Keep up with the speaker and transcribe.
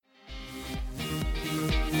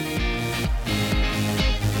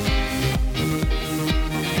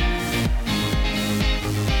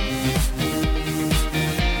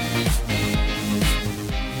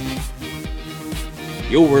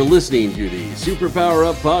You're listening to the Superpower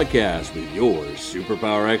Up podcast with your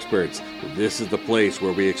superpower experts. This is the place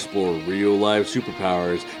where we explore real-life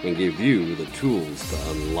superpowers and give you the tools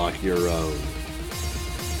to unlock your own.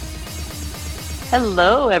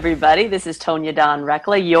 Hello, everybody. This is Tonya Dawn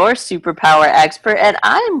Rekla, your superpower expert, and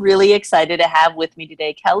I'm really excited to have with me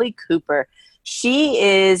today Kelly Cooper. She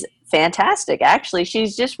is fantastic, actually.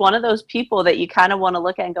 She's just one of those people that you kind of want to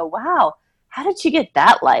look at and go, wow, how did she get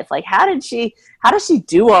that life? Like, how does she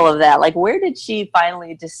do all of that? Like, where did she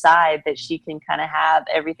finally decide that she can kind of have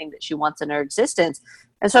everything that she wants in her existence?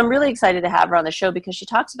 And so I'm really excited to have her on the show because she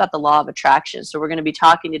talks about the law of attraction. So we're going to be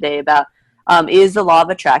talking today about is the law of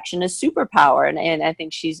attraction a superpower? And I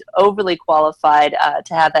think she's overly qualified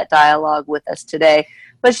to have that dialogue with us today.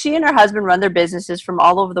 But she and her husband run their businesses from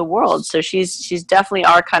all over the world. So she's definitely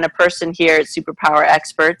our kind of person here at Superpower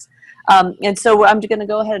Experts. And so I'm going to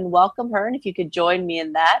go ahead and welcome her. And if you could join me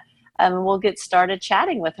in that, we'll get started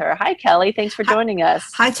chatting with her. Hi, Kelly. Thanks for joining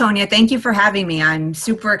us. Hi, Tonya. Thank you for having me. I'm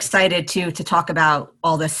super excited to talk about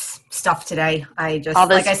all this stuff today. All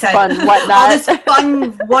this fun, all this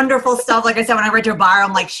fun, wonderful stuff. Like I said, when I read your bio,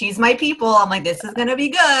 I'm like, she's my people. I'm like, this is going to be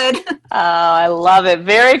good. Oh, I love it.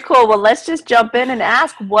 Very cool. Well, let's just jump in and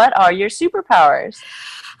ask, what are your superpowers?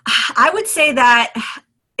 I would say that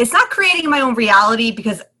it's not creating my own reality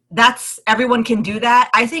because everyone can do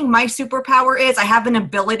that. I think my superpower is I have an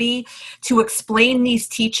ability to explain these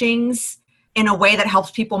teachings in a way that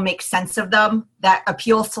helps people make sense of them, that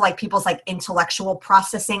appeals to like people's like intellectual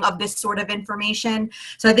processing of this sort of information.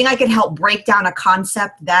 So I think I can help break down a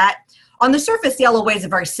concept that on the surface, the LOA is a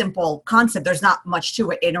very simple concept. There's not much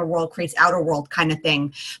to it. Inner world creates outer world kind of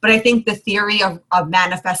thing. But I think the theory of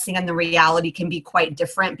manifesting and the reality can be quite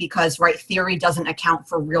different because, right, theory doesn't account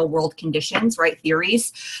for real world conditions, right,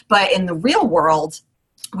 theories. But in the real world,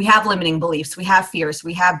 we have limiting beliefs, we have fears,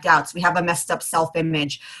 we have doubts, we have a messed up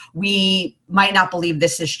self-image. We might not believe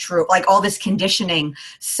this is true, like all this conditioning.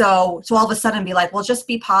 So all of a sudden be like, well, just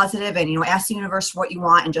be positive and, ask the universe what you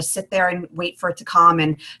want and just sit there and wait for it to come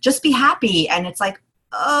and just be happy. And it's like,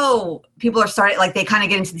 oh, people are starting, like they kind of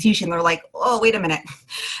get into the teaching. They're like, oh, wait a minute.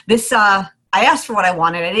 I asked for what I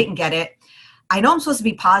wanted. I didn't get it. I know I'm supposed to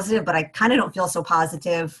be positive, but I kind of don't feel so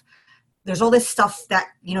positive. There's all this stuff that,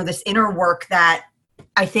 this inner work that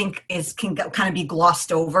I think can kind of be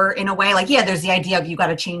glossed over in a way. Like, yeah, there's the idea of you got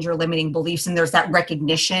to change your limiting beliefs and there's that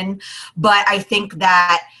recognition. But I think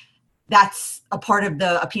that that's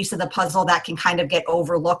a piece of the puzzle that can kind of get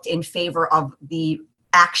overlooked in favor of the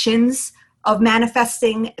actions of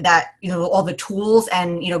manifesting, that, all the tools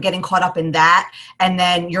and, getting caught up in that. And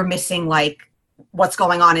then you're missing like what's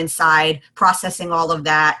going on inside, processing all of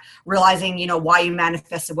that, realizing, why you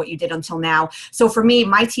manifested what you did until now. So for me,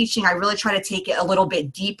 my teaching, I really try to take it a little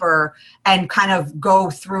bit deeper and kind of go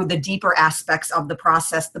through the deeper aspects of the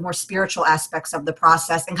process, the more spiritual aspects of the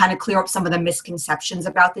process, and kind of clear up some of the misconceptions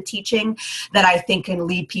about the teaching that I think can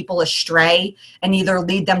lead people astray and either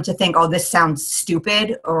lead them to think, oh, this sounds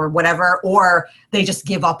stupid or whatever, or they just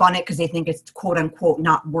give up on it because they think it's quote unquote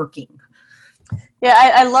not working.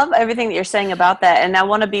 Yeah, I love everything that you're saying about that. And I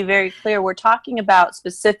want to be very clear. We're talking about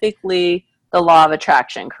specifically the law of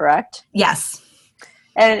attraction, correct? Yes.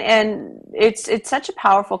 And it's such a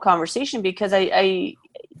powerful conversation because I've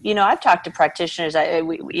talked to practitioners, it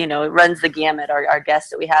runs the gamut, our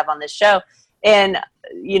guests that we have on this show. And,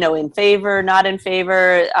 in favor, not in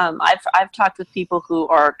favor. I've talked with people who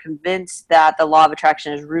are convinced that the law of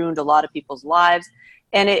attraction has ruined a lot of people's lives.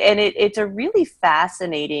 And it's a really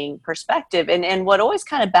fascinating perspective. And what always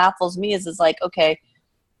kind of baffles me is like, okay,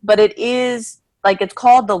 but it is like, it's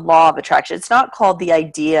called the law of attraction. It's not called the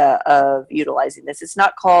idea of utilizing this. It's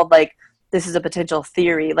not called like, this is a potential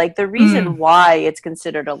theory. Like the reason why it's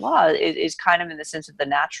considered a law is kind of in the sense of the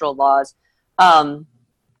natural laws. And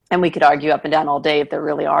we could argue up and down all day if there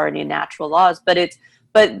really are any natural laws, but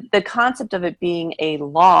the concept of it being a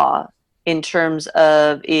law in terms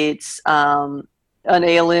of its,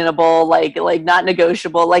 unalienable, like not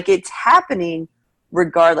negotiable, like it's happening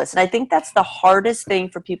regardless. And I think that's the hardest thing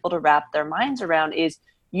for people to wrap their minds around is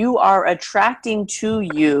you are attracting to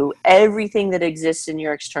you everything that exists in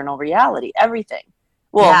your external reality, everything.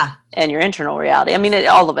 Well, yeah. And your internal reality. I mean,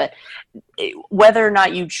 all of it. Whether or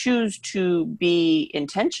not you choose to be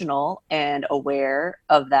intentional and aware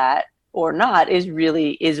of that or not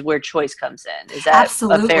is where choice comes in. Is that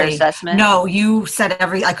Absolutely. a fair assessment? No, you said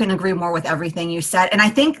I couldn't agree more with everything you said. And I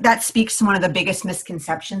think that speaks to one of the biggest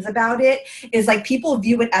misconceptions about it is like people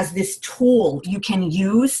view it as this tool you can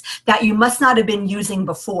use that you must not have been using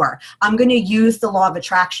before. I'm going to use the law of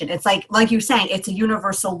attraction. It's like you're saying, it's a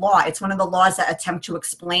universal law. It's one of the laws that attempt to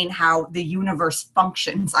explain how the universe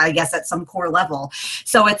functions, I guess, at some core level.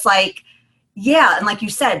 So it's like, yeah. And like you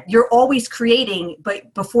said, you're always creating,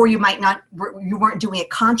 but before you weren't doing it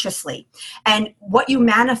consciously. And what you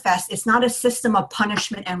manifest is not a system of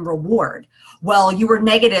punishment and reward. Well, you were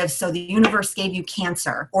negative, so the universe gave you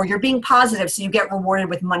cancer, or you're being positive, so you get rewarded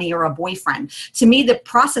with money or a boyfriend. To me, the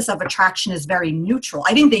process of attraction is very neutral.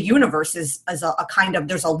 I think the universe is a kind of,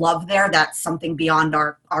 there's a love there that's something beyond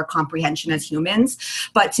our comprehension as humans.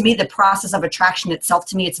 But to me, the process of attraction itself,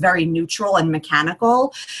 to me, it's very neutral and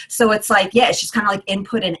mechanical. So it's like, yeah, it's just kind of like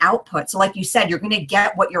input and output. So like you said, you're going to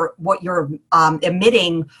get what you're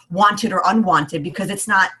emitting, wanted or unwanted, because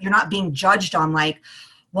you're not being judged on like,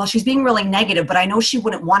 well, she's being really negative, but I know she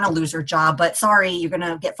wouldn't want to lose her job, but sorry, you're going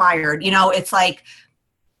to get fired. It's like,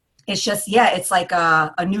 it's just, yeah, it's like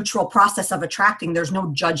a neutral process of attracting. There's no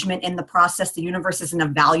judgment in the process. The universe isn't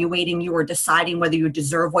evaluating you or deciding whether you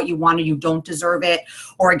deserve what you want or you don't deserve it,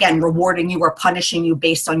 or again, rewarding you or punishing you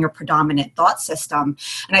based on your predominant thought system.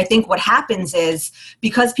 And I think what happens is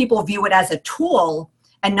because people view it as a tool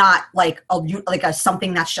and not like a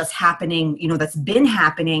something that's just happening, that's been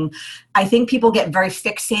happening, I think people get very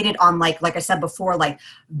fixated on like I said before, like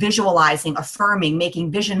visualizing, affirming,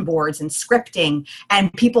 making vision boards and scripting,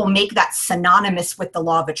 and people make that synonymous with the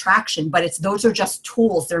law of attraction, but those are just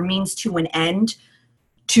tools. They're means to an end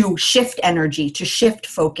to shift energy, to shift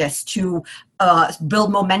focus, to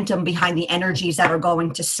build momentum behind the energies that are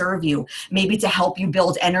going to serve you, maybe to help you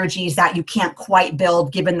build energies that you can't quite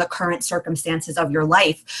build given the current circumstances of your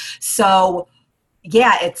life. So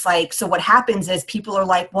yeah, it's like, so what happens is people are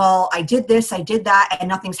like, well, I did this, I did that, and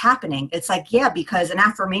nothing's happening. It's like, yeah, because an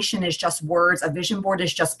affirmation is just words, a vision board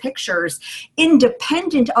is just pictures.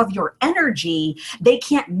 Independent of your energy, they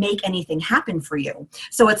can't make anything happen for you.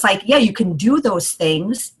 So it's like, yeah, you can do those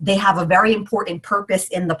things. They have a very important purpose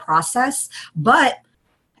in the process, but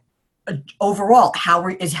overall, how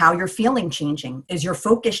you're feeling changing? Is your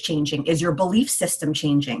focus changing? Is your belief system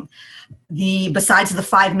changing? Besides the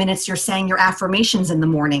 5 minutes you're saying your affirmations in the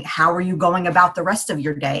morning, how are you going about the rest of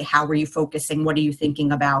your day? How are you focusing? What are you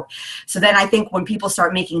thinking about? So then I think when people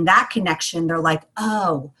start making that connection, they're like,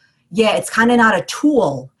 oh, yeah, it's kind of not a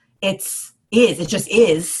tool. It just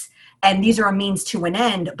is. And these are a means to an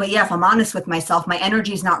end. But yeah, if I'm honest with myself, my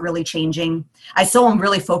energy is not really changing. I still am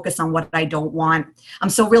really focused on what I don't want. I'm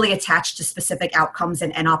still really attached to specific outcomes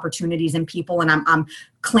and opportunities and people. And I'm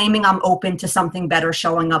claiming I'm open to something better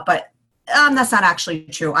showing up. But that's not actually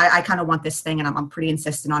true. I kind of want this thing, and I'm pretty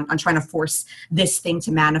insistent on trying to force this thing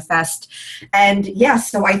to manifest. And yeah,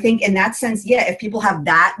 so I think in that sense, yeah, if people have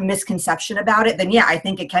that misconception about it, then yeah, I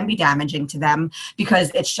think it can be damaging to them, because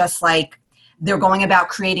it's just like, they're going about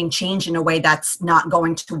creating change in a way that's not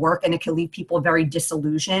going to work, and it can leave people very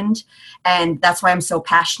disillusioned. And that's why I'm so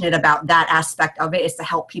passionate about that aspect of it, is to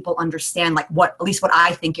help people understand like at least what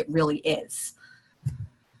I think it really is.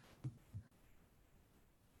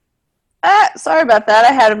 Sorry about that.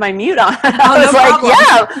 I had my mute on. I was like,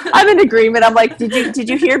 yeah, I'm in agreement. I'm like, did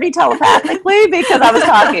you hear me telepathically? Because I was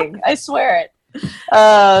talking. I swear it.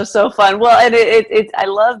 So fun. Well, and I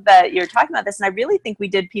love that you're talking about this, and I really think we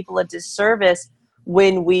did people a disservice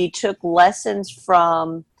when we took lessons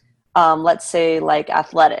from, let's say, like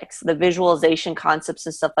athletics, the visualization concepts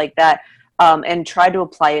and stuff like that, and tried to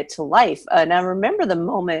apply it to life. And I remember the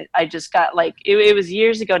moment I just got like, it was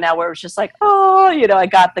years ago now, where it was just like, oh, I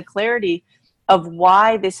got the clarity of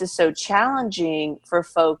why this is so challenging for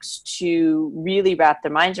folks to really wrap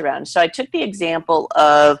their minds around. So I took the example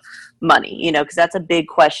of money, because that's a big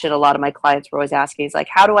question a lot of my clients were always asking, is like,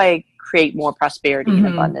 how do I create more prosperity and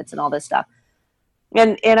abundance and all this stuff?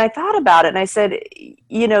 And I thought about it, and I said,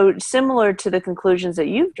 similar to the conclusions that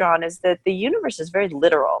you've drawn, is that the universe is very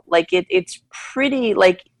literal. Like it's pretty,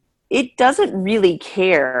 like, it doesn't really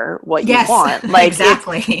care what you want. Like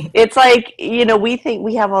exactly. It's like, we think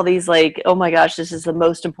we have all these like, oh my gosh, this is the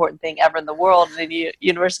most important thing ever in the world. And the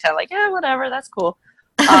universe kind of like, yeah, whatever, that's cool.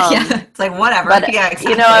 Yeah, it's like whatever. But, yeah,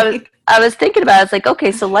 exactly. I was thinking about it. It's like,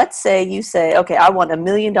 okay, so let's say you say, okay, I want $1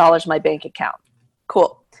 million in my bank account.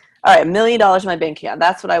 Cool. All right, $1 million in my bank account.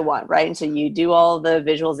 That's what I want, right? And so you do all the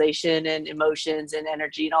visualization and emotions and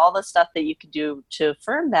energy and all the stuff that you can do to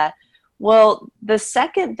affirm that. Well, the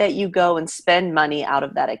second that you go and spend money out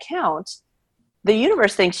of that account, the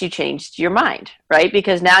universe thinks you changed your mind, right?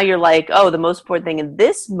 Because now you're like, oh, the most important thing in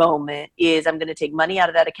this moment is I'm going to take money out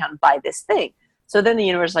of that account and buy this thing. So then the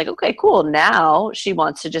universe is like, okay, cool. Now she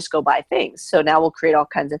wants to just go buy things. So now we'll create all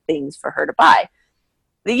kinds of things for her to buy.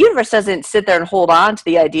 The universe doesn't sit there and hold on to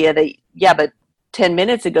the idea that, yeah, but 10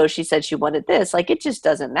 minutes ago she said she wanted this. Like, it just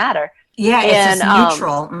doesn't matter. Yeah, it's just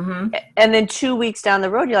neutral. And then 2 weeks down the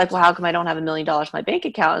road, you're like, well, how come I don't have $1 million in my bank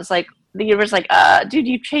account? It's like, the universe is like, dude,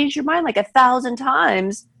 you've changed your mind like 1,000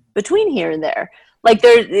 times between here and there. Like,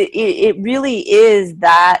 it really is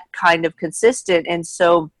that kind of consistent. And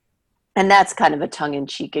so, and that's kind of a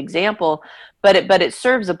tongue-in-cheek example, but it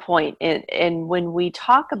serves a point. And when we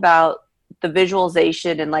talk about the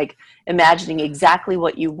visualization and like imagining exactly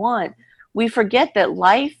what you want, we forget that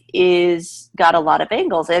life is got a lot of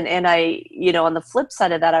angles. And I, on the flip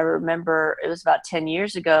side of that, I remember it was about 10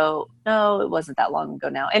 years ago. No, it wasn't that long ago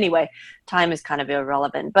now. Anyway, time is kind of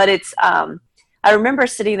irrelevant, but it's, I remember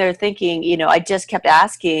sitting there thinking, I just kept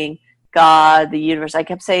asking God, the universe, I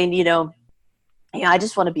kept saying, I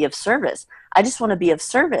just want to be of service. I just want to be of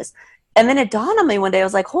service. And then it dawned on me one day, I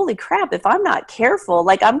was like, holy crap, if I'm not careful,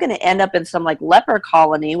 like I'm going to end up in some like leper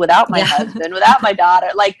colony without my husband, without my daughter.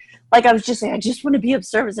 Like I was just saying, I just want to be of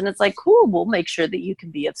service. And it's like, cool, we'll make sure that you can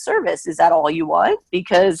be of service. Is that all you want?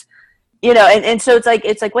 Because, and so it's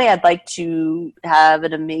like, wait, I'd like to have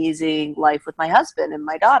an amazing life with my husband and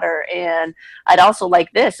my daughter. And I'd also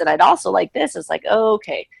like this. And I'd also like this. It's like, oh,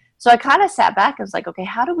 okay. So I kind of sat back and was like, okay,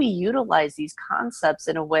 how do we utilize these concepts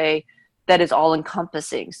in a way that is all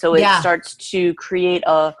encompassing? So it starts to create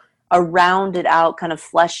a rounded out, kind of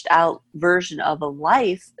fleshed out version of a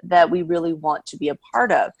life that we really want to be a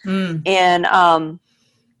part of. And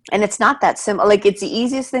it's not that simple. Like, it's the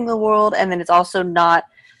easiest thing in the world. And then it's also not,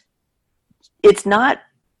 it's not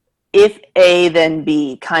if A, then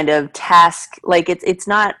B kind of task. Like it's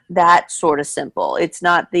not that sort of simple. It's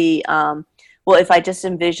not the, well, if I just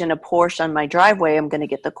envision a Porsche on my driveway, I'm going to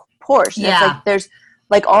get the Porsche. Yeah. It's like there's,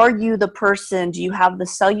 like, are you the person, do you have the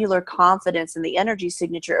cellular confidence and the energy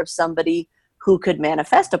signature of somebody who could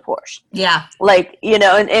manifest a Porsche? Yeah. Like,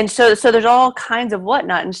 and so there's all kinds of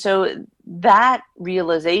whatnot. And so that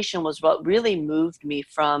realization was what really moved me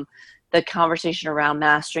from the conversation around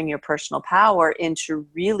mastering your personal power into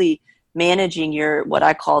really managing your, what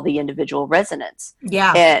I call the individual resonance.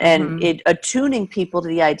 Yeah. And it attuning people to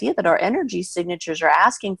the idea that our energy signatures are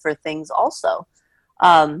asking for things also.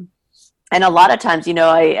 And a lot of times,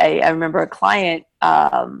 I remember a client,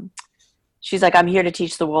 she's like, I'm here to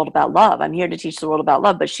teach the world about love. I'm here to teach the world about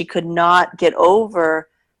love. But she could not get over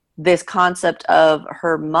this concept of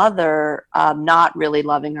her mother not really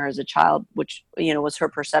loving her as a child, which, was her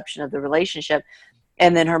perception of the relationship.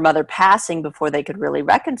 And then her mother passing before they could really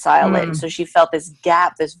reconcile it. And so she felt this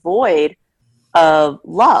gap, this void of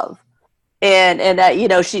love. And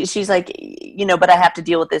she's like, but I have to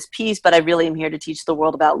deal with this piece, but I really am here to teach the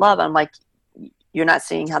world about love. I'm like, you're not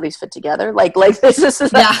seeing how these fit together? Like this is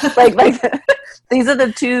like these are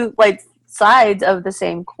the two like sides of the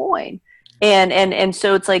same coin. And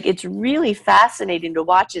so it's like, it's really fascinating to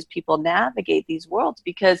watch as people navigate these worlds,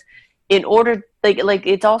 because in order, like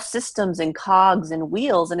it's all systems and cogs and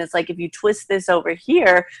wheels. And it's like, if you twist this over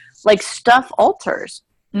here, like stuff alters.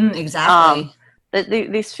 Exactly.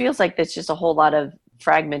 This feels like there's just a whole lot of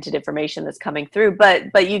fragmented information that's coming through,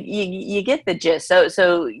 but you get the gist. So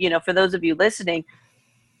for those of you listening,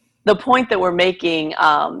 the point that we're making,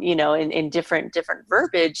 in different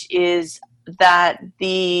verbiage is that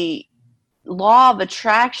the law of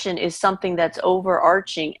attraction is something that's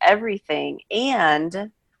overarching everything,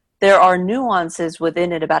 and there are nuances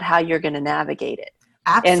within it about how you're going to navigate it.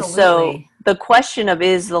 Absolutely. And so the question of,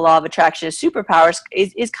 is the law of attraction a superpower,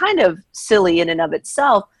 is kind of silly in and of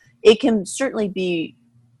itself. It can certainly be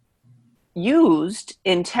used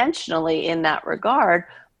intentionally in that regard.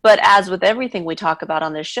 But as with everything we talk about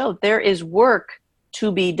on this show, there is work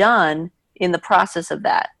to be done in the process of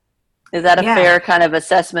that. Is that a fair kind of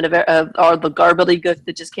assessment of or the gobbledygook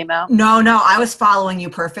that just came out? No, I was following you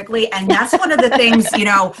perfectly. And that's one of the things,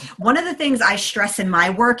 one of the things I stress in my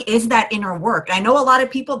work is that inner work. I know a lot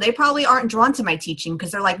of people, they probably aren't drawn to my teaching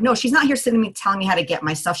because they're like, no, she's not here sitting me telling me how to get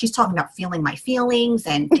myself. She's talking about feeling my feelings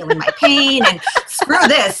and feeling my pain and screw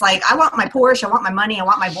this. Like, I want my Porsche, I want my money, I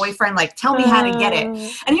want my boyfriend. Like, tell me how to get it.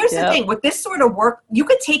 And here's the thing, with this sort of work, you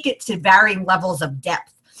could take it to varying levels of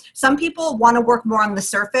depth. Some people want to work more on the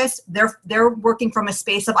surface. They're working from a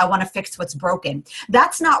space of, I want to fix what's broken.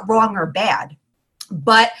 That's not wrong or bad.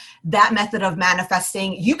 But that method of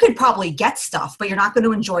manifesting, you could probably get stuff, but you're not going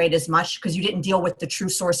to enjoy it as much because you didn't deal with the true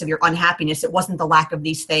source of your unhappiness. It wasn't the lack of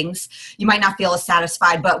these things. You might not feel as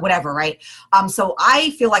satisfied, but whatever, right? So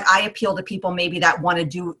I feel like I appeal to people maybe that want to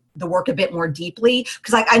do the work a bit more deeply.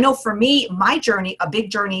 Because like I know for me, my journey, a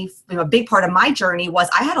big part of my journey was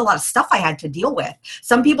I had a lot of stuff I had to deal with.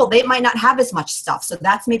 Some people, they might not have as much stuff. So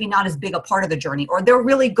that's maybe not as big a part of the journey, or they're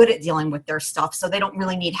really good at dealing with their stuff. So they don't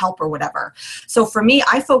really need help or whatever. So for me,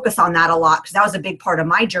 I focus on that a lot because that was a big part of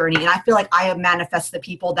my journey. And I feel like I have manifested the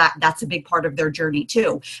people that's a big part of their journey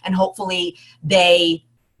too. And hopefully they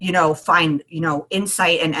find,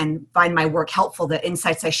 insight and find my work helpful, the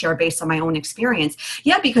insights I share based on my own experience.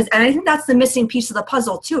 Yeah, and I think that's the missing piece of the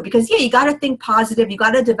puzzle too, because you got to think positive. You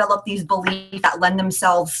got to develop these beliefs that lend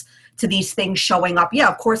themselves to these things showing up. Yeah,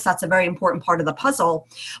 of course, that's a very important part of the puzzle.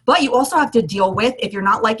 But you also have to deal with, if you're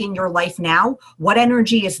not liking your life now, what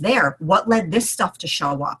energy is there? What led this stuff to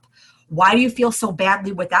show up? Why do you feel so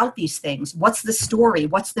badly without these things? What's the story?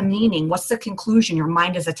 What's the meaning? What's the conclusion your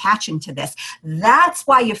mind is attaching to this? That's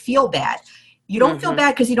why you feel bad. You don't feel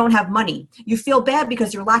bad because you don't have money. You feel bad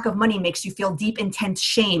because your lack of money makes you feel deep, intense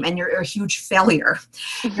shame and you're a huge failure.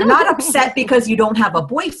 You're not upset because you don't have a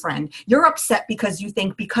boyfriend. You're upset because you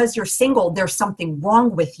think because you're single, there's something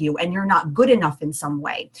wrong with you and you're not good enough in some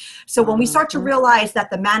way. So when we start to realize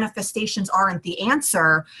that the manifestations aren't the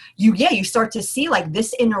answer, you start to see like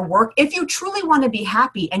this inner work. If you truly want to be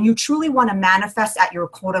happy and you truly want to manifest at your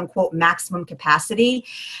quote unquote maximum capacity,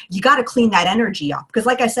 you got to clean that energy up. Because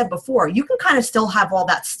like I said before, you can kind of still have all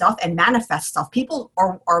that stuff and manifest stuff. People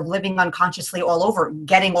are living unconsciously all over,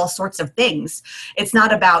 getting all sorts of things. It's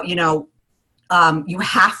not about, you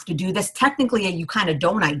have to do this. Technically, you kind of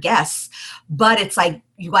don't, I guess. But it's like,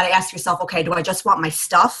 you got to ask yourself, okay, do I just want my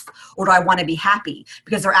stuff or do I want to be happy?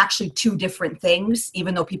 Because they're actually two different things,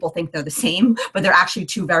 even though people think they're the same, but they're actually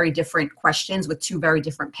two very different questions with two very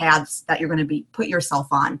different paths that you're going to put yourself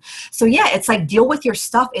on. So yeah, it's like deal with your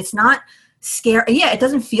stuff. It's not scary. Yeah, it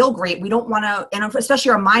doesn't feel great. We don't want to, and especially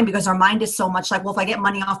our mind, because our mind is so much like, well, if I get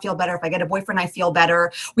money, I'll feel better. If I get a boyfriend, I feel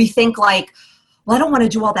better. We think like, well, I don't want to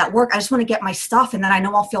do all that work. I just want to get my stuff and then I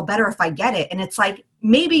know I'll feel better if I get it. And it's like,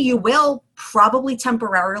 maybe you will, probably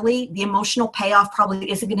temporarily. The emotional payoff probably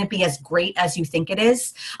isn't going to be as great as you think it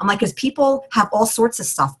is. I'm like, because people have all sorts of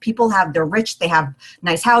stuff. They're rich, they have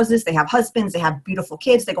nice houses, they have husbands, they have beautiful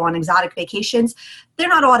kids, they go on exotic vacations. They're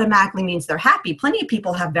not automatically means they're happy. Plenty of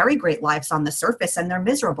people have very great lives on the surface and they're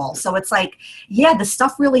miserable. So it's like, yeah, the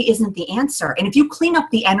stuff really isn't the answer. And if you clean up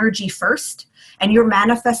the energy first and you're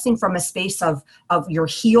manifesting from a space of you're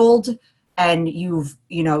healed, and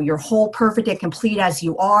you're whole, perfect, and complete as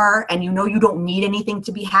you are, and you don't need anything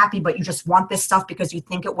to be happy, but you just want this stuff because you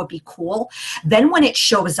think it would be cool, then when it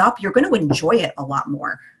shows up, you're going to enjoy it a lot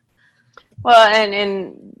more. Well,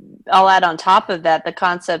 and I'll add on top of that, the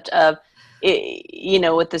concept of,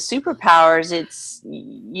 with the superpowers, it's,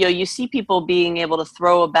 you see people being able to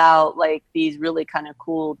throw about like these really kind of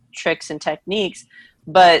cool tricks and techniques,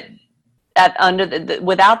 but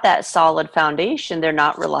without that solid foundation, they're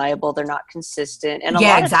not reliable, they're not consistent, and a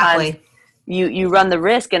lot of times you run the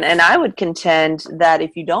risk. And I would contend that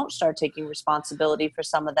if you don't start taking responsibility for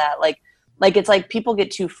some of that, like it's like people get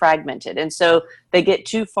too fragmented, and so they get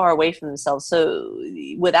too far away from themselves. So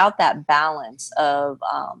without that balance of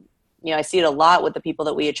I see it a lot with the people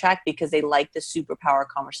that we attract because they like the superpower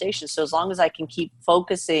conversation. So as long as I can keep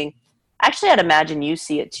focusing. Actually, I'd imagine you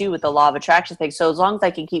see it too with the law of attraction thing. So as long as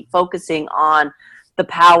I can keep focusing on the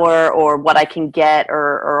power or what I can get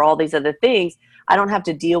or all these other things, I don't have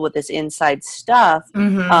to deal with this inside stuff.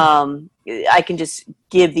 I can just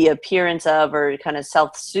give the appearance of or kind of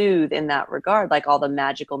self-soothe in that regard, like all the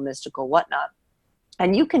magical, mystical, whatnot.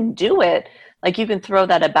 And you can do it. Like you can throw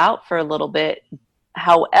that about for a little bit.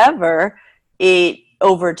 However,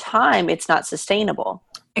 over time, it's not sustainable.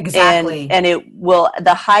 Exactly. And it will,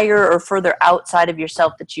 the higher or further outside of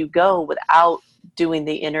yourself that you go without doing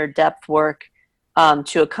the inner depth work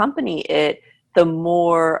to accompany it, the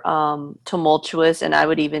more tumultuous, and I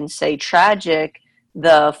would even say tragic,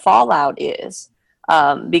 the fallout is.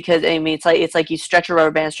 Because I mean, it's like you stretch a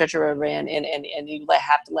rubber band, and you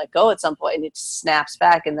have to let go at some point, and it snaps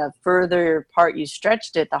back. And the further part you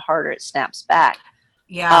stretched it, the harder it snaps back.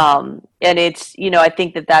 Yeah. And it's, I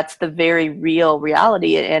think that's the very real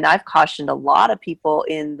reality. And I've cautioned a lot of people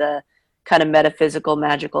in the kind of metaphysical,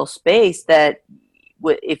 magical space that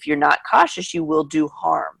if you're not cautious, you will do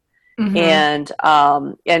harm. And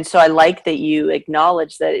so I like that you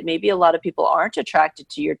acknowledge that maybe a lot of people aren't attracted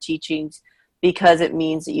to your teachings because it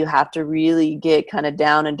means that you have to really get kind of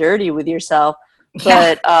down and dirty with yourself.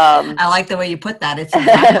 But I like the way you put that. It's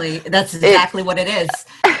exactly that's exactly what it is.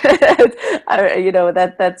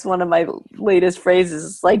 That's one of my latest phrases.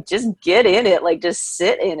 It's like, just get in it, like just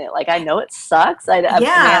sit in it. Like, I know it sucks. I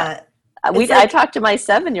talk to my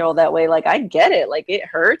 7-year-old that way. Like, I get it. Like, it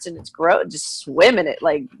hurts and it's gross. Just swim in it.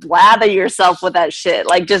 Like, lather yourself with that shit.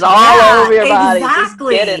 Like, just all over your body. Just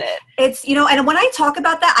get in it. It's, and when I talk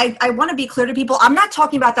about that, I want to be clear to people. I'm not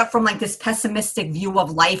talking about that from like this pessimistic view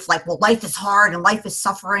of life. Like, well, life is hard and life is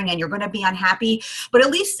suffering and you're going to be unhappy. But at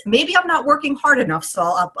least maybe I'm not working hard enough. So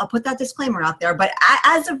I'll put that disclaimer out there. But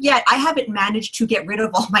as of yet, I haven't managed to get rid of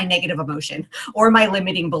all my negative emotion or my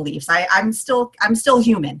limiting beliefs. I'm still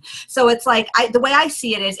human. So it's like, the way I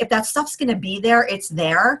see it is, if that stuff's going to be there, it's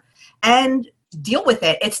there, and deal with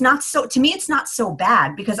it. To me, it's not so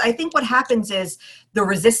bad, because I think what happens is the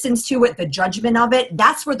resistance to it, the judgment of it,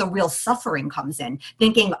 that's where the real suffering comes in.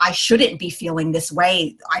 Thinking I shouldn't be feeling this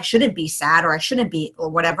way. I shouldn't be sad, or I shouldn't be, or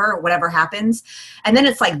whatever happens. And then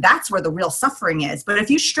it's like, that's where the real suffering is. But if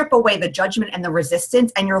you strip away the judgment and the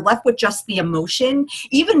resistance and you're left with just the emotion,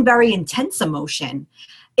 even very intense emotion,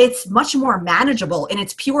 it's much more manageable in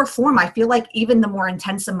its pure form. I feel like even the more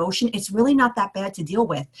intense emotion, it's really not that bad to deal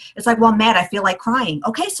with. It's like, well, I'm mad, I feel like crying.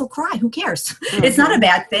 Okay, so cry. Who cares? Mm-hmm. It's not a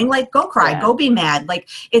bad thing. Like, go cry, go be mad. Like,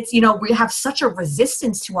 it's, we have such a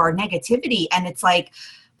resistance to our negativity. And it's like,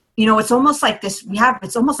 it's almost like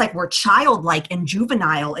it's almost like we're childlike and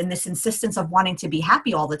juvenile in this insistence of wanting to be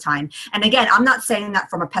happy all the time. And again, I'm not saying that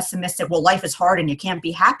from a pessimistic, well, life is hard and you can't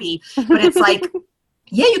be happy, but it's like,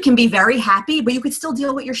 yeah, you can be very happy, but you could still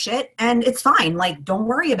deal with your shit and it's fine. Like, don't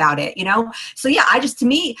worry about it, So yeah, to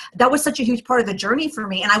me, that was such a huge part of the journey for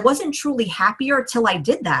me. And I wasn't truly happier till I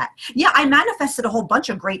did that. Yeah, I manifested a whole bunch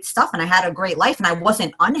of great stuff and I had a great life and I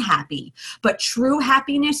wasn't unhappy, but true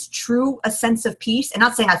happiness, a sense of peace. And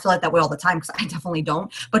not saying I feel like that way all the time, because I definitely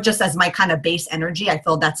don't, but just as my kind of base energy, I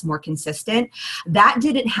feel that's more consistent. That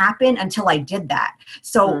didn't happen until I did that.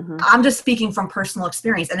 So I'm just speaking from personal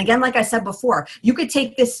experience. And again, like I said before, you could take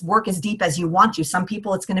this work as deep as you want to. Some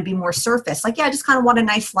people, it's going to be more surface. Like, yeah, I just kind of want a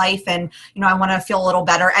nice life and, I want to feel a little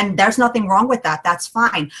better. And there's nothing wrong with that. That's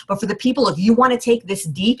fine. But for the people, if you want to take this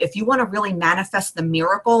deep, if you want to really manifest the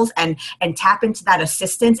miracles and tap into that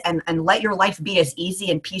assistance and let your life be as easy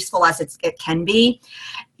and peaceful as it can be,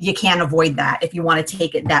 you can't avoid that if you want to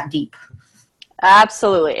take it that deep.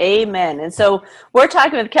 Absolutely. Amen. And so we're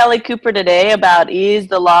talking with Kelly Cooper today about, is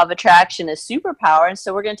the law of attraction a superpower? And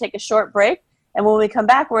so we're going to take a short break. And when we come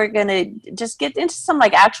back, we're going to just get into some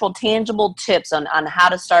like actual tangible tips on how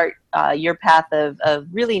to start your path of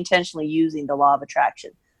really intentionally using the law of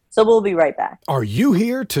attraction. So we'll be right back. Are you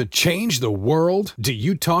here to change the world? Do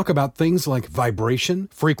you talk about things like vibration,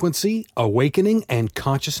 frequency, awakening, and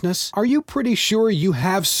consciousness? Are you pretty sure you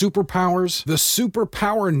have superpowers? The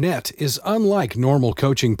Superpower Net is unlike normal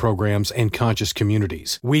coaching programs and conscious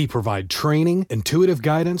communities. We provide training, intuitive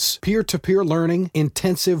guidance, peer-to-peer learning,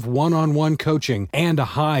 intensive one-on-one coaching, and a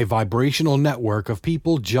high vibrational network of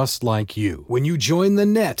people just like you. When you join the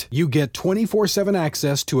net, you get 24/7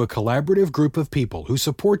 access to a collaborative group of people who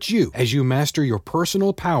support you as you master your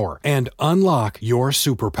personal power and unlock your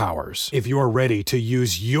superpowers. If you're ready to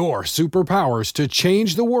use your superpowers to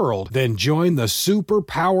change the world, then join the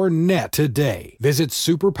Superpower Net today. Visit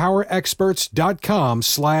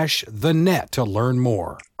superpowerexperts.com/thenet to learn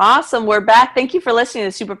more. Awesome. We're back. Thank you for listening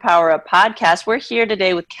to the Superpower Up podcast. We're here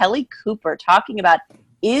today with Kelly Cooper talking about,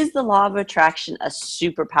 is the law of attraction a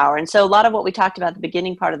superpower? And so a lot of what we talked about at the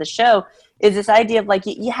beginning part of the show is this idea of like,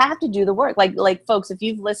 you have to do the work. Like folks, if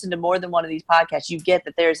you've listened to more than one of these podcasts, you get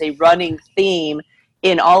that there's a running theme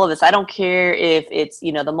in all of this. I don't care if it's,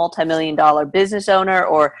 the multi-million-dollar business owner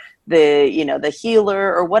or the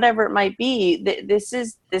healer or whatever it might be. This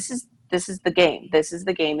is the game. This is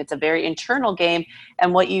the game. It's a very internal game.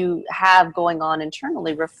 And what you have going on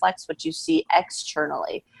internally reflects what you see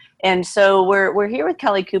externally. And so we're here with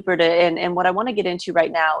Kelly Cooper and what I want to get into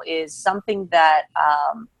right now is something that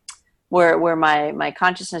where my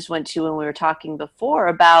consciousness went to when we were talking before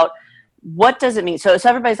about what does it mean. So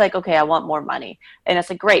everybody's like, okay, I want more money. And it's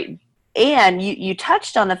like, great. And you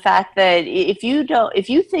touched on the fact that if you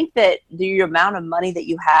think that the amount of money that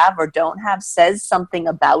you have or don't have says something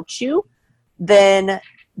about you, then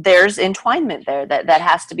there's entwinement there that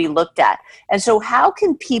has to be looked at. And so how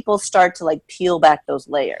can people start to like peel back those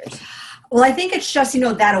layers? Well, I think it's just,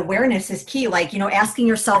 that awareness is key, like, asking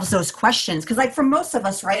yourselves those questions. Because like for most of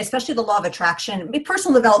us, right, especially the law of attraction,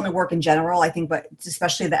 personal development work in general, I think, but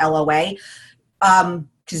especially the LOA,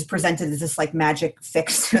 is presented as this like magic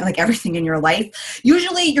fix, like everything in your life.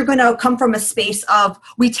 Usually you're going to come from a space of,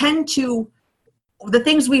 we tend to the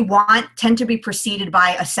things we want tend to be preceded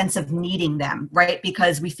by a sense of needing them, right?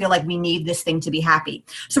 Because we feel like we need this thing to be happy.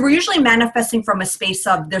 So we're usually manifesting from a space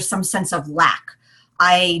of there's some sense of lack.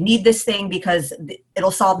 I need this thing because it'll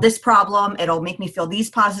solve this problem. It'll make me feel these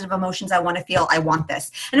positive emotions I want to feel. I want this.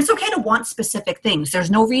 And it's okay to want specific things. There's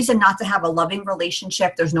no reason not to have a loving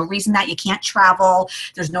relationship. There's no reason that you can't travel.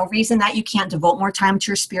 There's no reason that you can't devote more time to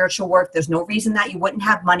your spiritual work. There's no reason that you wouldn't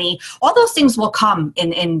have money. All those things will come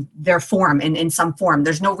in their form, in some form.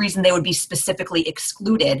 There's no reason they would be specifically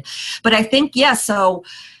excluded. But I think, so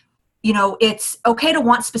it's okay to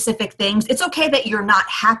want specific things. It's okay that you're not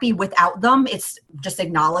happy without them. It's just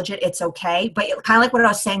acknowledge it. It's okay. But kind of like what I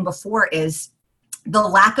was saying before is the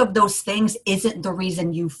lack of those things isn't the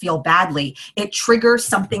reason you feel badly. It triggers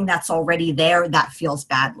something that's already there that feels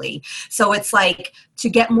badly. So it's like to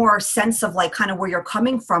get more sense of like kind of where you're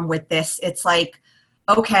coming from with this. It's like,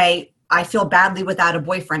 okay, I feel badly without a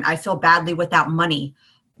boyfriend. I feel badly without money.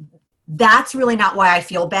 That's really not why I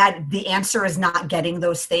feel bad. The answer is not getting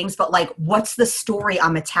those things, but like, what's the story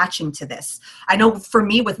I'm attaching to this? I know for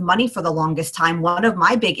me with money for the longest time, one of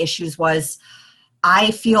my big issues was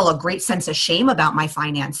I feel a great sense of shame about my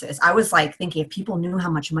finances. I was like thinking if people knew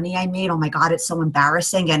how much money I made, oh my God, it's so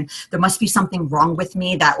embarrassing. And there must be something wrong with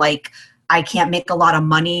me that like, I can't make a lot of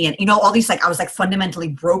money. And, all these, like, I was like fundamentally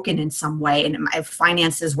broken in some way. And my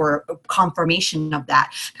finances were a confirmation of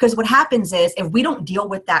that. Because what happens is if we don't deal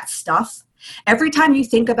with that stuff, every time you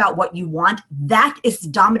think about what you want, that is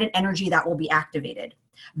dominant energy that will be activated.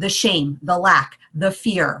 The shame, the lack, the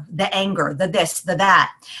fear, the anger, the this, the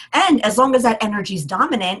that. And as long as that energy is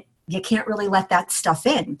dominant, you can't really let that stuff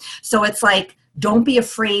in. So it's like, don't be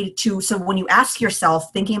afraid to, so when you ask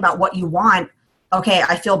yourself, thinking about what you want, okay,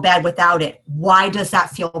 I feel bad without it. Why does that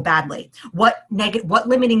feel badly? What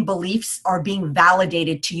limiting beliefs are being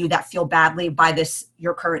validated to you that feel badly by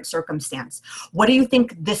your current circumstance? What do you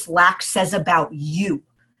think this lack says about you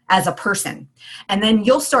as a person? And then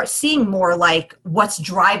you'll start seeing more like what's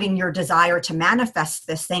driving your desire to manifest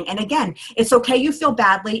this thing. And again, it's okay you feel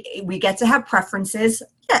badly. We get to have preferences.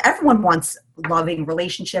 Yeah, everyone wants loving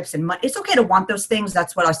relationships and money. It's okay to want those things.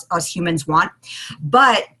 That's what us humans want.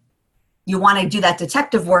 But you want to do that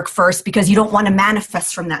detective work first because you don't want to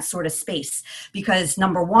manifest from that sort of space. Because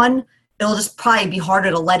number one, it'll just probably be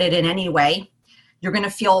harder to let it in anyway.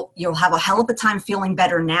 You'll have a hell of a time feeling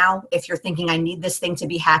better now if you're thinking, I need this thing to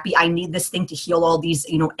be happy. I need this thing to heal all these,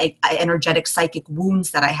 energetic psychic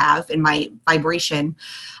wounds that I have in my vibration.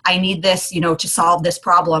 I need this, to solve this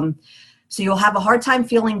problem. So you'll have a hard time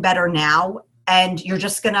feeling better now. And you're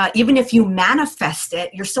just going to, even if you manifest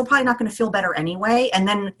it, you're still probably not going to feel better anyway. And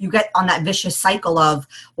then you get on that vicious cycle of,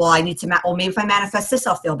 well, I need to, maybe if I manifest this,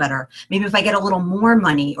 I'll feel better. Maybe if I get a little more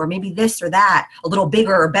money or maybe this or that, a little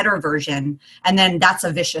bigger or better version. And then that's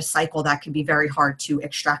a vicious cycle that can be very hard to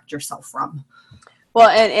extract yourself from. Well,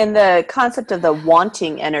 and the concept of the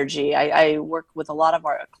wanting energy, I work with a lot of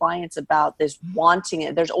our clients about this wanting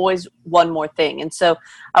it. There's always one more thing. And so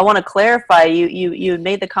I want to clarify, you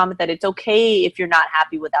made the comment that it's okay if you're not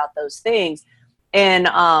happy without those things. And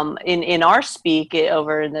in our speak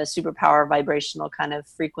over in the Superpower vibrational kind of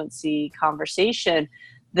frequency conversation,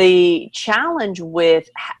 the challenge with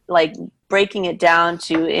like breaking it down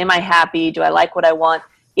to, am I happy? Do I like what I want?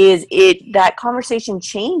 Is that conversation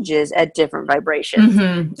changes at different vibrations.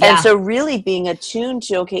 Mm-hmm, yeah. And so really being attuned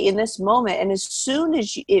to, okay, in this moment, and as soon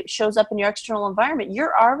as it shows up in your external environment,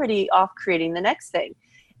 you're already off creating the next thing.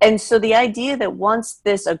 And so the idea that once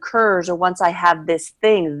this occurs or once I have this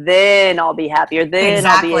thing, then I'll be happier, then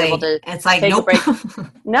exactly. I'll be able to take a break.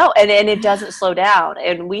 No, and it doesn't slow down.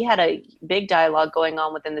 And we had a big dialogue going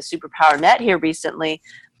on within the Superpower Net here recently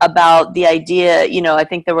about the idea, I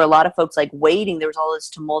think there were a lot of folks like waiting. There was all this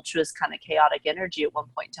tumultuous kind of chaotic energy at one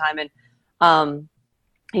point in time.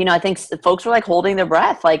 And, I think folks were like holding their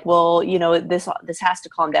breath, like, well, this has to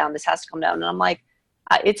calm down. This has to calm down. And I'm like,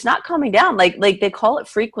 it's not calming down. Like they call it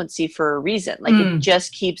frequency for a reason. Like it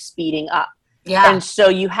just keeps speeding up. Yeah. And so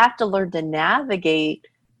you have to learn to navigate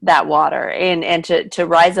that water and to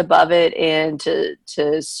rise above it and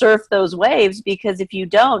to surf those waves, because if you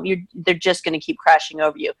don't, they're just going to keep crashing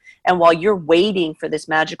over you. And while you're waiting for this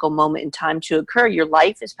magical moment in time to occur, your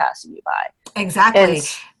life is passing you by. Exactly.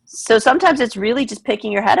 And so sometimes it's really just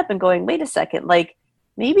picking your head up and going, wait a second, like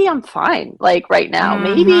maybe I'm fine, like right now,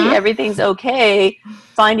 maybe everything's okay,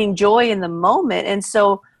 finding joy in the moment. And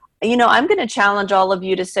so I'm going to challenge all of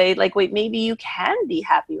you to say, like, wait, maybe you can be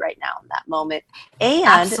happy right now in that moment. And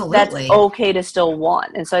absolutely. That's okay to still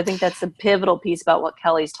want. And so I think that's the pivotal piece about what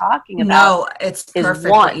Kelly's talking about. No, it's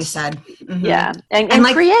perfect what you said. Mm-hmm. Yeah. And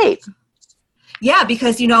like, create. Yeah,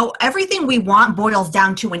 because, everything we want boils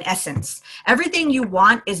down to an essence. Everything you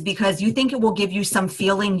want is because you think it will give you some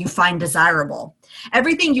feeling you find desirable.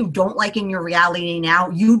 Everything you don't like in your reality now,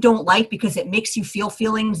 you don't like because it makes you feel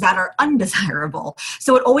feelings that are undesirable.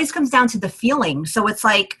 So it always comes down to the feeling. So it's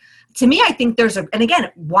like, to me, I think and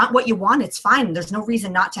again, want what you want, it's fine. There's no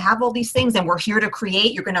reason not to have all these things. And we're here to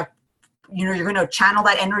create. You're going to channel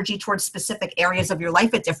that energy towards specific areas of your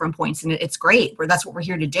life at different points. And it's great. That's what we're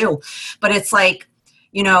here to do. But it's like,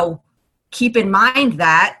 keep in mind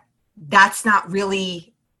that that's not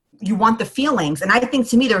really, you want the feelings. And I think,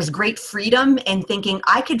 to me, there's great freedom in thinking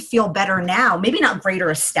I could feel better now, maybe not great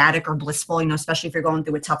or ecstatic or blissful, especially if you're going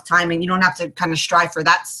through a tough time, and you don't have to kind of strive for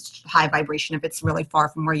that high vibration if it's really far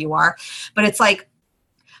from where you are. But it's like,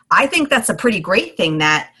 I think that's a pretty great thing,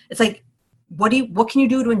 that it's like, what can you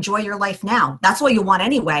do to enjoy your life now? That's what you want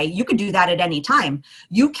anyway. You could do that at any time.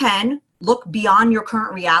 You can look beyond your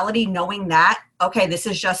current reality, knowing that, okay, this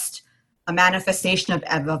is just a manifestation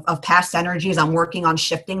of past energies. I'm working on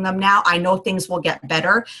shifting them now. I know things will get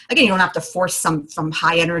better. Again, you don't have to force some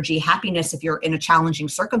high energy happiness. If you're in a challenging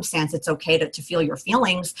circumstance, it's okay to feel your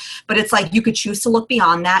feelings. But it's like, you could choose to look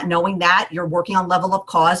beyond that, knowing that you're working on level of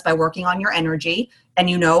cause by working on your energy. And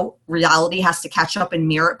reality has to catch up and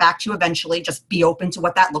mirror it back to you eventually. Just be open to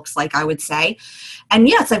what that looks like, I would say. And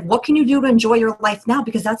yeah, it's like, what can you do to enjoy your life now?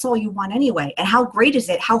 Because that's all you want anyway. And how great is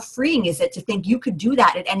it? How freeing is it to think you could do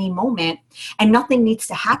that at any moment, and nothing needs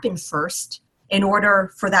to happen first in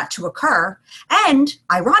order for that to occur? And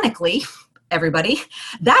ironically, everybody,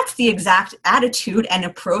 that's the exact attitude and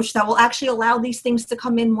approach that will actually allow these things to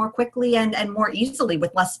come in more quickly and more easily,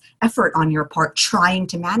 with less effort on your part trying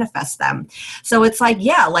to manifest them. So it's like,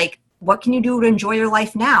 yeah, like, what can you do to enjoy your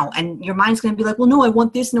life now? And your mind's going to be like, well, no, I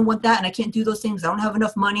want this and I want that, and I can't do those things. I don't have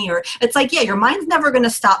enough money. Or it's like, yeah, your mind's never going to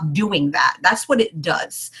stop doing that. That's what it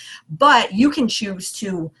does. But you can choose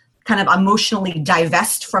to kind of emotionally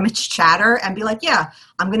divest from its chatter and be like, yeah,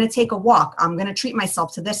 I'm going to take a walk. I'm going to treat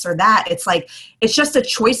myself to this or that. It's like, it's just a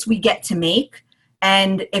choice we get to make.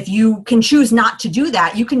 And if you can choose not to do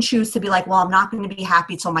that, you can choose to be like, well, I'm not going to be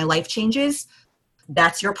happy till my life changes.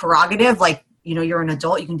 That's your prerogative. Like, you're an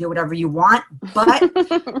adult, you can do whatever you want. But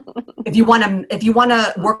if you want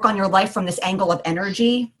to work on your life from this angle of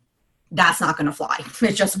energy, that's not going to fly.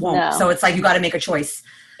 It just won't. No. So it's like, you got to make a choice.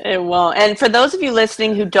 It won't. And for those of you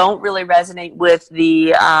listening who don't really resonate with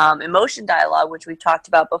the emotion dialogue, which we've talked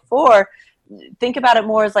about before, think about it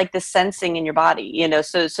more as like the sensing in your body.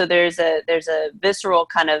 So there's a visceral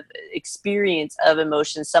kind of experience of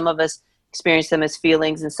emotions. Some of us experience them as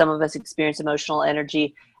feelings, and some of us experience emotional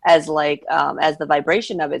energy as like as the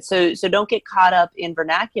vibration of it. So don't get caught up in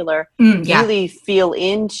vernacular. Really feel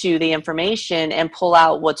into the information and pull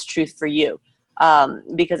out what's truth for you.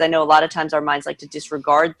 Because I know a lot of times our minds like to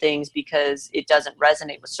disregard things because it doesn't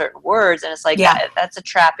resonate with certain words. And it's like, that's a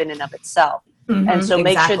trap in and of itself. Mm-hmm, and so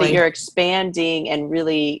make sure that you're expanding and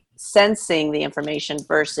really sensing the information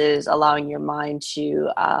versus allowing your mind to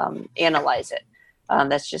analyze it.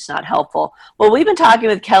 That's just not helpful. Well, we've been talking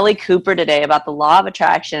with Kelly Cooper today about the law of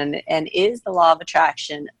attraction, and is the law of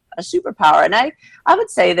attraction a superpower? And I would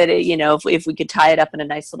say that, if we could tie it up in a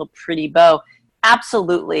nice little pretty bow,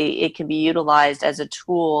 absolutely, it can be utilized as a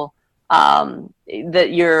tool.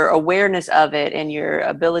 That your awareness of it and your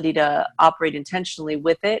ability to operate intentionally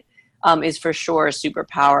with it is for sure a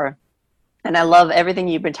superpower. And I love everything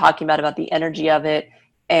you've been talking about the energy of it,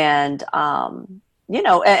 and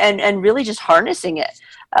and really just harnessing it.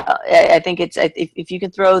 I think it's, if you can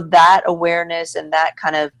throw that awareness and that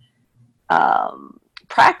kind of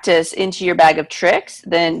practice into your bag of tricks,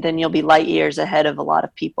 then you'll be light years ahead of a lot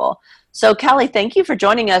of people. So, Kelly, thank you for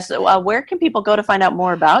joining us. Where can people go to find out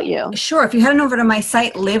more about you? Sure. If you head on over to my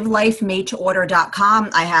site, livelifemade-to-order.com,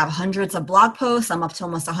 I have hundreds of blog posts. I'm up to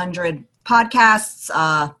almost 100 podcasts.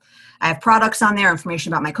 I have products on there,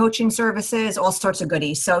 information about my coaching services, all sorts of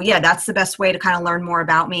goodies. So, yeah, that's the best way to kind of learn more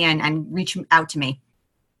about me and reach out to me.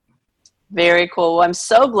 Very cool. Well, I'm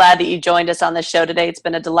so glad that you joined us on the show today. It's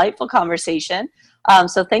been a delightful conversation.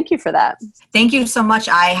 So thank you for that. Thank you so much.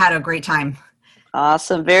 I had a great time.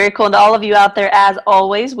 Awesome. Very cool. And to all of you out there, as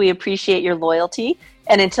always, we appreciate your loyalty.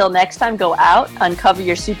 And until next time, go out, uncover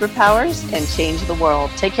your superpowers, and change the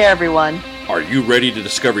world. Take care, everyone. Are you ready to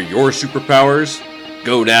discover your superpowers?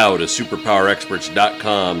 Go now to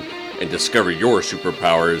superpowerexperts.com and discover your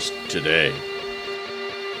superpowers today.